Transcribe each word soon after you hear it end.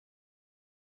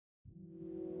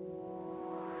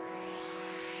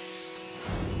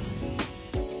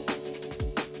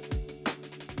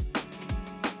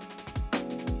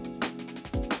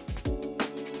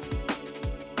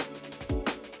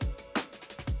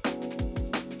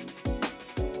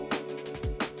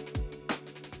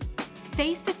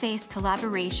Face-to-face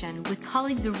collaboration with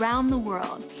colleagues around the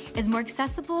world is more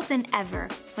accessible than ever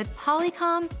with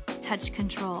Polycom Touch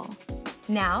Control.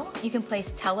 Now, you can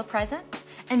place telepresence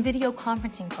and video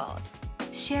conferencing calls,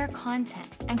 share content,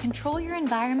 and control your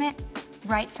environment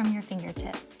right from your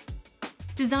fingertips.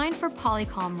 Designed for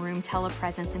Polycom room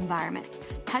telepresence environments,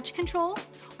 Touch Control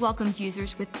welcomes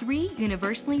users with 3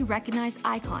 universally recognized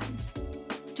icons: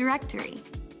 Directory,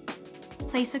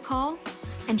 Place a Call,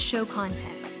 and Show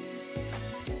Content.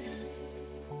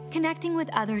 Connecting with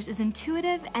others is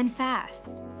intuitive and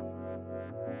fast.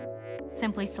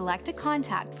 Simply select a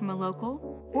contact from a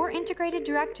local or integrated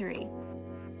directory,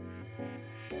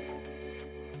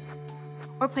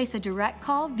 or place a direct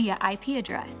call via IP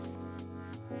address.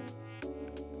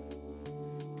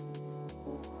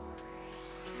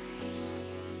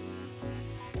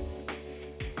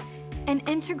 In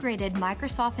integrated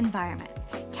Microsoft environments,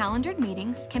 calendared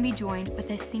meetings can be joined with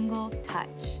a single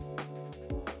touch.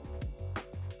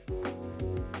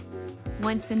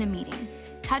 Once in a meeting,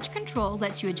 Touch Control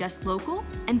lets you adjust local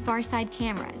and far side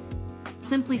cameras.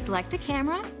 Simply select a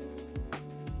camera,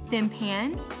 then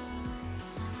pan,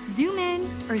 zoom in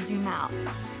or zoom out.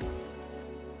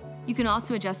 You can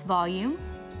also adjust volume,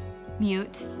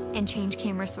 mute, and change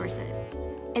camera sources.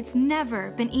 It's never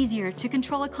been easier to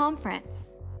control a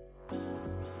conference.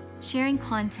 Sharing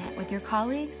content with your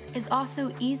colleagues is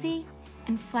also easy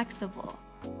and flexible.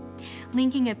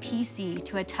 Linking a PC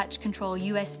to a Touch Control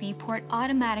USB port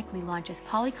automatically launches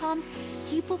Polycom's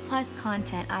People Plus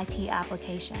Content IP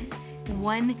application.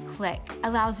 One click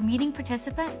allows meeting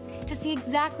participants to see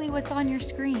exactly what's on your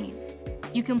screen.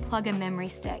 You can plug a memory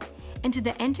stick into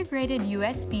the integrated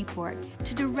USB port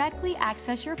to directly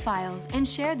access your files and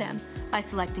share them by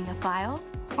selecting a file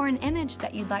or an image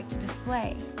that you'd like to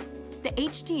display. The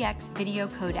HDX video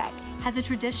codec has a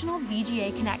traditional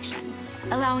VGA connection,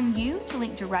 allowing you to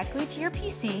link directly to your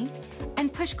PC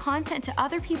and push content to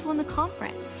other people in the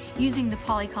conference using the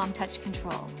Polycom Touch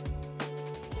Control.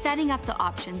 Setting up the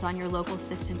options on your local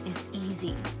system is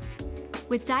easy.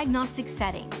 With diagnostic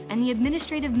settings and the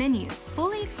administrative menus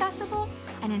fully accessible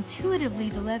and intuitively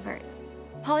delivered.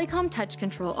 Polycom Touch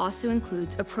Control also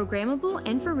includes a programmable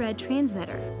infrared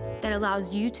transmitter that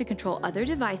allows you to control other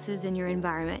devices in your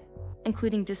environment,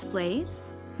 including displays,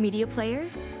 media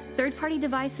players, third-party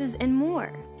devices, and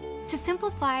more. To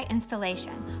simplify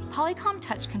installation, Polycom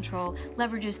Touch Control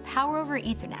leverages Power over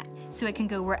Ethernet so it can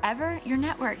go wherever your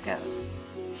network goes.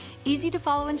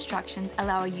 Easy-to-follow instructions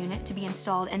allow a unit to be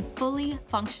installed and fully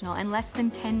functional in less than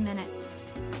 10 minutes.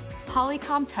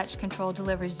 Polycom Touch Control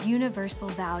delivers universal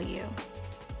value.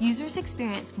 Users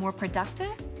experience more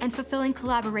productive and fulfilling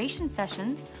collaboration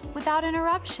sessions without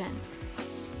interruption.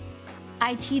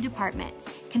 IT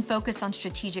departments can focus on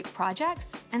strategic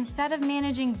projects instead of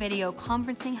managing video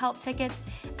conferencing help tickets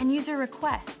and user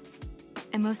requests.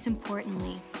 And most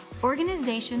importantly,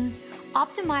 organizations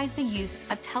optimize the use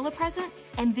of telepresence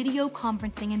and video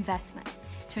conferencing investments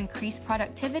to increase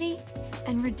productivity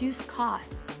and reduce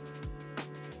costs.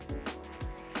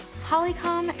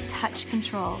 Polycom Touch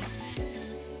Control.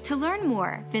 To learn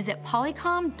more, visit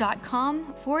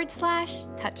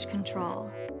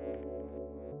polycom.com/touchcontrol.